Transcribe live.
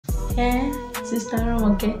Sister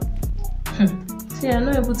okay. See, I'm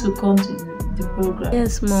not able to come to the program.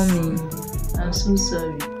 Yes, mommy. I'm so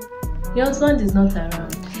sorry. Your husband is not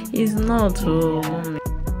around. He's not, mommy.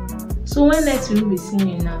 So when next will we be seeing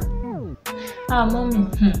you now? Mommy.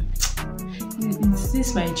 It's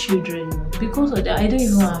this my children. Because of that, I don't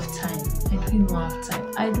even have time.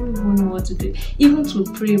 I don't even know what to do. Even to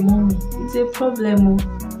pray, mommy, it's a problem.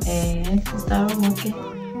 Sister okay.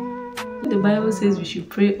 The Bible says we should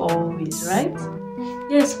pray always, right?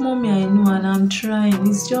 Yes, mommy, I know, and I'm trying.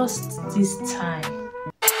 It's just this time.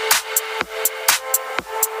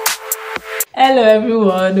 Hello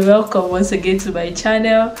everyone, welcome once again to my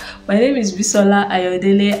channel. My name is Bisola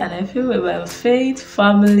Ayodele and I feel about faith,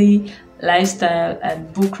 family, lifestyle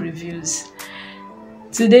and book reviews.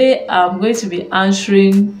 Today I'm going to be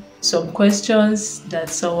answering some questions that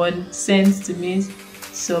someone sent to me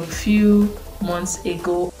some few months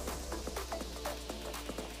ago.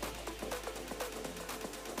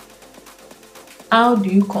 How do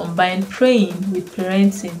you combine praying with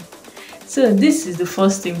parenting? So this is the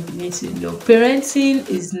first thing we need to know. Parenting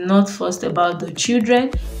is not first about the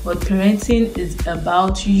children, but parenting is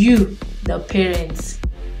about you, the parents.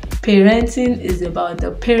 Parenting is about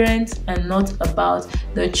the parents and not about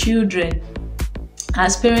the children.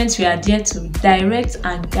 As parents, we are there to direct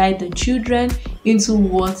and guide the children into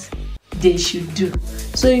what they should do.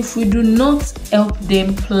 So if we do not help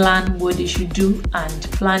them plan what they should do and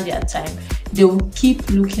plan their time, they will keep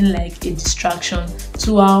looking like a distraction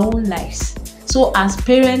to our own lives. So as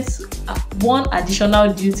parents, one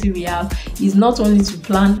additional duty we have is not only to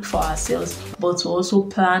plan for ourselves, but to also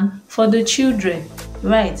plan for the children,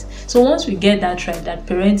 right? So once we get that right, that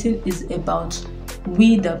parenting is about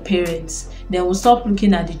we the parents, then we'll stop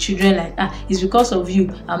looking at the children like, it's because of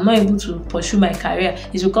you I'm not able to pursue my career,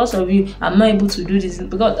 it's because of you I'm not able to do this,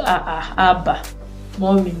 because Abba,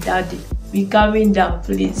 mommy, daddy, be calming down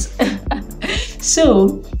please.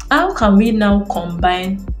 So how can we now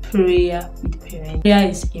combine prayer with parenting? Prayer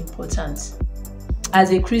is important.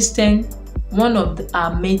 As a Christian, one of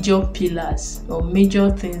our major pillars or major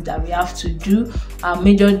things that we have to do, our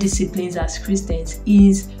major disciplines as Christians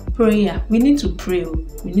is prayer. We need to pray.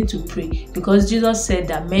 We need to pray because Jesus said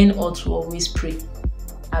that men ought to always pray,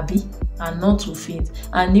 and not to faint.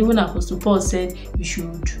 And even Apostle Paul said we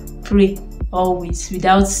should pray always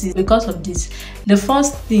without ceasing. Because of this, the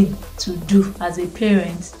first thing to do as a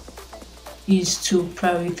parent is to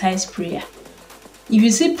prioritize prayer. If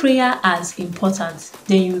you see prayer as important,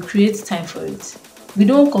 then you create time for it. We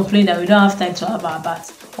don't complain that we don't have time to have our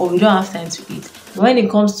bath or we don't have time to eat. But when it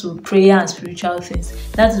comes to prayer and spiritual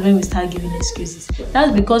things, that is when we start giving excuses.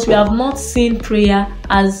 That's because we have not seen prayer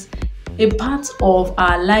as a part of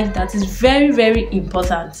our life that is very, very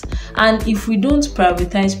important. And if we don't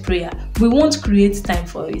prioritize prayer, we won't create time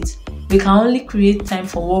for it. We can only create time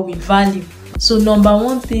for what we value. So number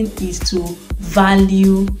one thing is to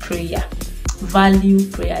value prayer. Value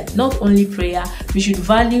prayer. Not only prayer, we should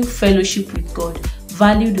value fellowship with God.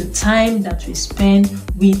 Value the time that we spend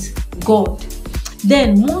with God.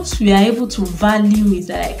 Then once we are able to value it,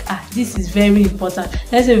 like this is very important.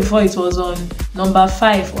 Let's say before it was on number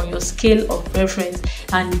 5 on your scale of preference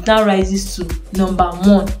and it now rises to number 1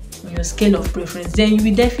 on your scale of preference, then you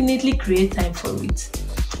will definitely create time for it.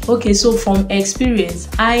 Okay, so from experience,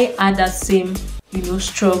 I had that same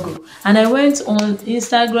struggle, and I went on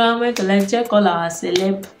Instagram, went to check all our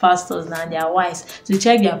celeb pastors and their wives to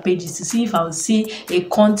check their pages to see if I would see a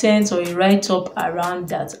content or a write-up around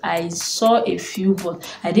that. I saw a few,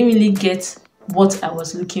 but I didn't really get what I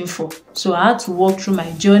was looking for. So I had to walk through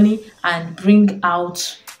my journey and bring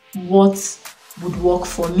out what would work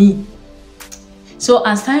for me. So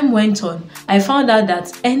as time went on, I found out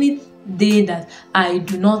that any day that I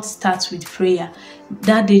do not start with prayer,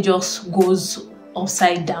 that day just goes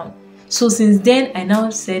upside down. So since then, I now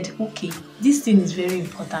said, okay, this thing is very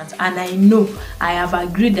important and I know I have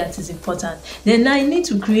agreed that it's important. Then I need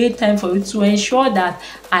to create time for it to ensure that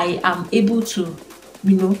I am able to,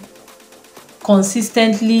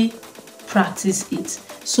 consistently practice it.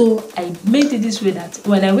 So I made it this way that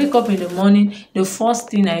when I wake up in the morning, the first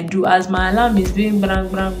thing I do, as my alarm is being brang,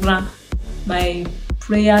 brang, brang, my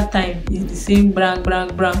prayer time is the same brang, brang,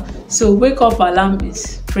 brang. So wake up alarm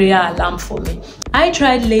is prayer alarm for me. I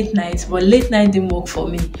tried late nights, but late night didn't work for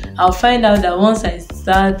me. I'll find out that once I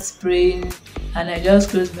start praying and I just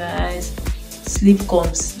close my eyes, sleep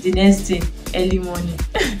comes. The next thing, early morning.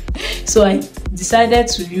 So I decided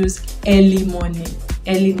to use early morning,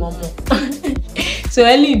 early momo. So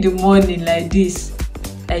early in the morning like this,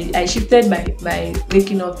 I shifted my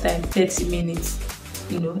waking up time 30 minutes.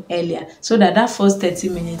 earlier, so that first 30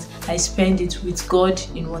 minutes I spend it with God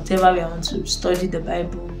in whatever way I want to study the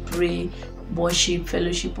Bible, pray, worship,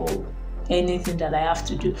 fellowship, or anything that I have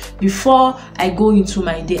to do before I go into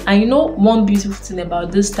my day. And one beautiful thing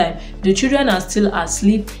about this time, the children are still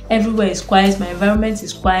asleep, everywhere is quiet, my environment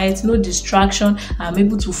is quiet, no distraction. I'm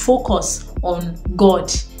able to focus on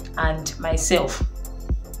God and myself.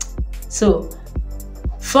 So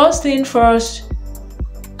first thing first,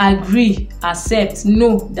 agree, accept,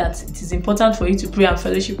 know that it is important for you to pray and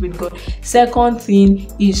fellowship with God. Second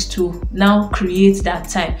thing is to now create that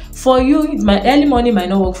time. For you, my early morning might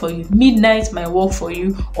not work for you, midnight might work for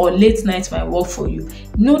you, or late night might work for you.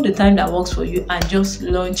 Know the time that works for you and just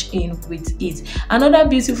launch in with it. Another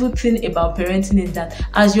beautiful thing about parenting is that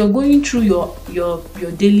as you're going through your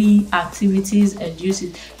daily activities and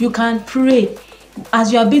duties, you can pray.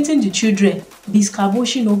 As you are bathing the children, be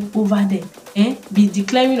scaboshing over them, be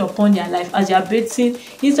declaring upon their life. As you are bathing,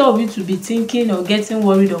 instead of you to be thinking or getting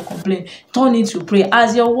worried or complaining, turn it to prayer.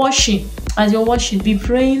 As you're washing, be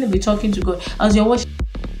praying, be talking to God. As you're washing,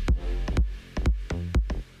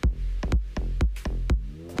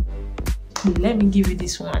 let me give you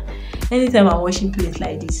this one. Anytime I'm washing plates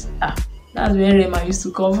like this, that's where Rema used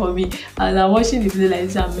to come for me. As I'm washing the plate like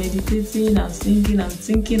this, I'm meditating, I'm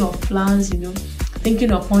thinking of plans,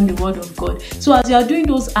 thinking upon the word of God. So as you are doing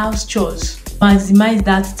those house chores, maximize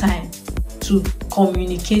that time to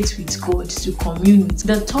communicate with God, to commune with.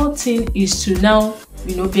 The third thing is to now,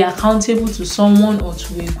 be accountable to someone or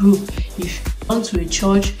to a group. If you belong to a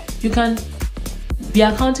church, you can be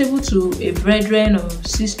accountable to a brethren or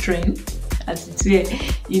sister, as it's here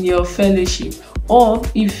in your fellowship. Or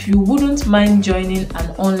if you wouldn't mind joining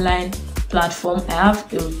an online platform, I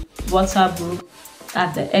have a WhatsApp group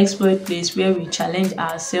at the Exploit Place where we challenge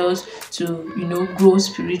ourselves to grow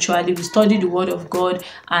spiritually. We study the word of God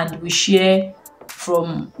and we share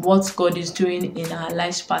from what God is doing in our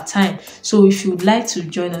lives part time. So if you'd like to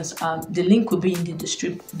join us, the link will be in the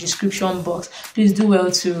description box. Please do well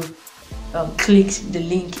to click the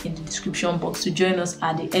link in the description box to join us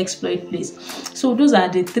at the Exploit Place. So those are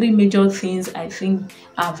the three major things I think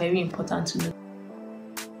are very important to know.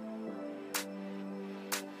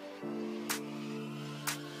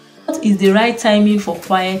 What is the right timing for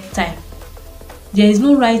quiet time? There is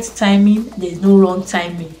no right timing, there is no wrong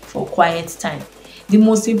timing for quiet time. The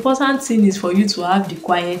most important thing is for you to have the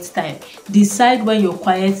quiet time. Decide when your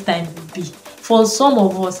quiet time will be. For some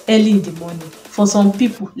of us, early in the morning. For some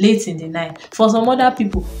people, late in the night. For some other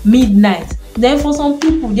people, midnight. Then for some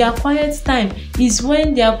people, their quiet time is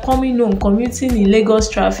when they are coming home, commuting in Lagos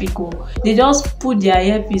traffic. They just put their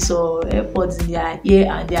earpiece or AirPods in their ear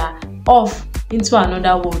and they are off into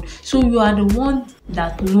another world. So you are the one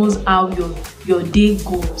that knows how your day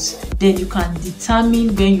goes. Then you can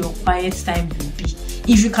determine when your quiet time will be.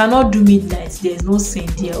 If you cannot do midnight, there is no sin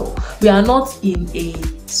there. We are not in a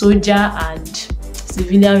soldier and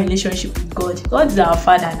civilian relationship with God. God is our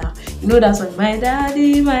father now. That song, my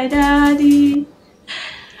daddy,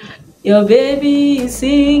 your baby is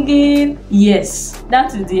singing. Yes,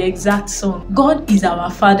 that is the exact song. God is our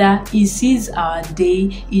father. He sees our day.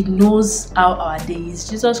 He knows how our day is.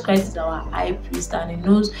 Jesus Christ is our high priest and he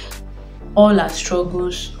knows all our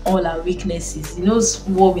struggles, all our weaknesses. He knows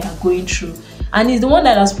what we are going through. And he's the one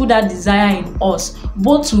that has put that desire in us,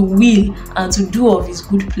 both to will and to do of his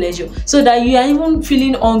good pleasure. So that you are even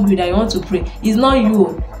feeling hungry that you want to pray. It's not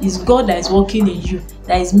you, it's God that is working in you,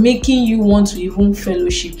 that is making you want to even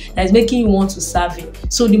fellowship, that is making you want to serve him.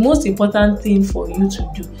 So the most important thing for you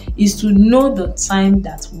to do is to know the time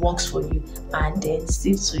that works for you and then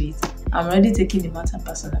stick to it. I'm already taking the matter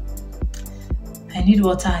personal. I need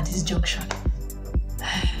water at this junction.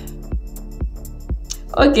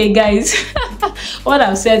 Okay, guys, what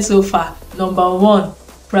I've said so far. Number one,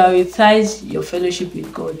 prioritize your fellowship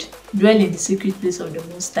with God. Dwell in the secret place of the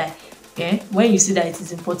Most High. When you see that it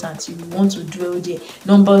is important, you want to dwell there.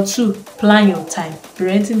 Number two, plan your time.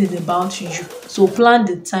 Parenting is about you. So plan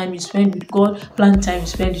the time you spend with God, plan the time you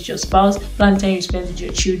spend with your spouse, plan the time you spend with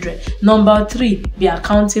your children. Number three, be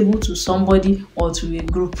accountable to somebody or to a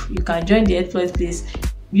group. You can join the Exploit Place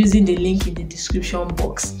using the link in the description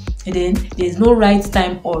box. And then there's no right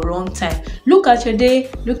time or wrong time. Look at your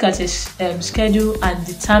day, look at your schedule and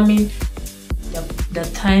determine the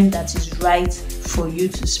time that is right for you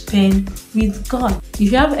to spend with God.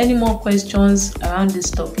 If you have any more questions around this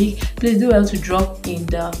topic, please do well to drop in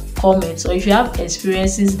the comments. Or if you have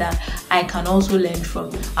experiences that I can also learn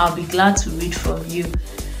from, I'll be glad to read from you.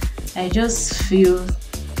 I just feel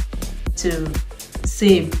to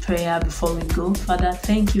say a prayer before we go. Father,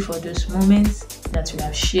 thank you for those moments that we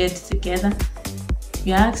have shared together.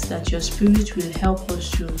 We ask that your Spirit will help us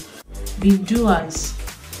to be doers,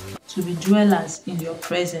 to be dwellers in your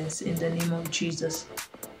presence in the name of Jesus.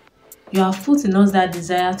 You have put in us that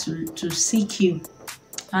desire to seek you,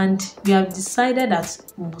 and we have decided that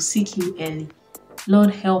we will seek you early.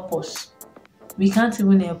 Lord, help us. We can't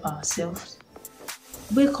even help ourselves.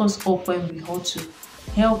 Wake us up when we ought to.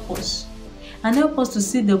 Help us. And help us to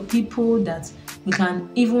see the people that we can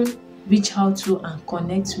even reach out to and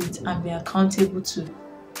connect with and be accountable to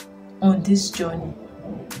on this journey.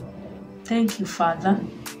 Thank you, Father.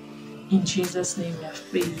 In Jesus' name we have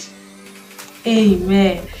prayed.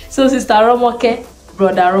 Amen. So, Sister Romoke,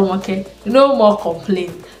 Brother Romoke, no more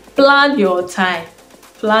complaint. Plan your time.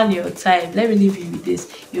 Plan your time. Let me leave you with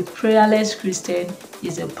this. A prayerless Christian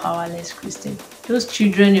is a powerless Christian. Those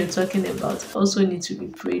children you're talking about also need to be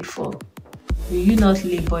prayed for. Will you not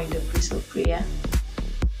labor in the place of prayer?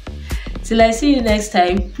 Till I see you next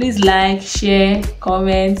time, please like, share,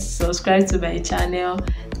 comment, subscribe to my channel.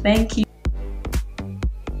 Thank you.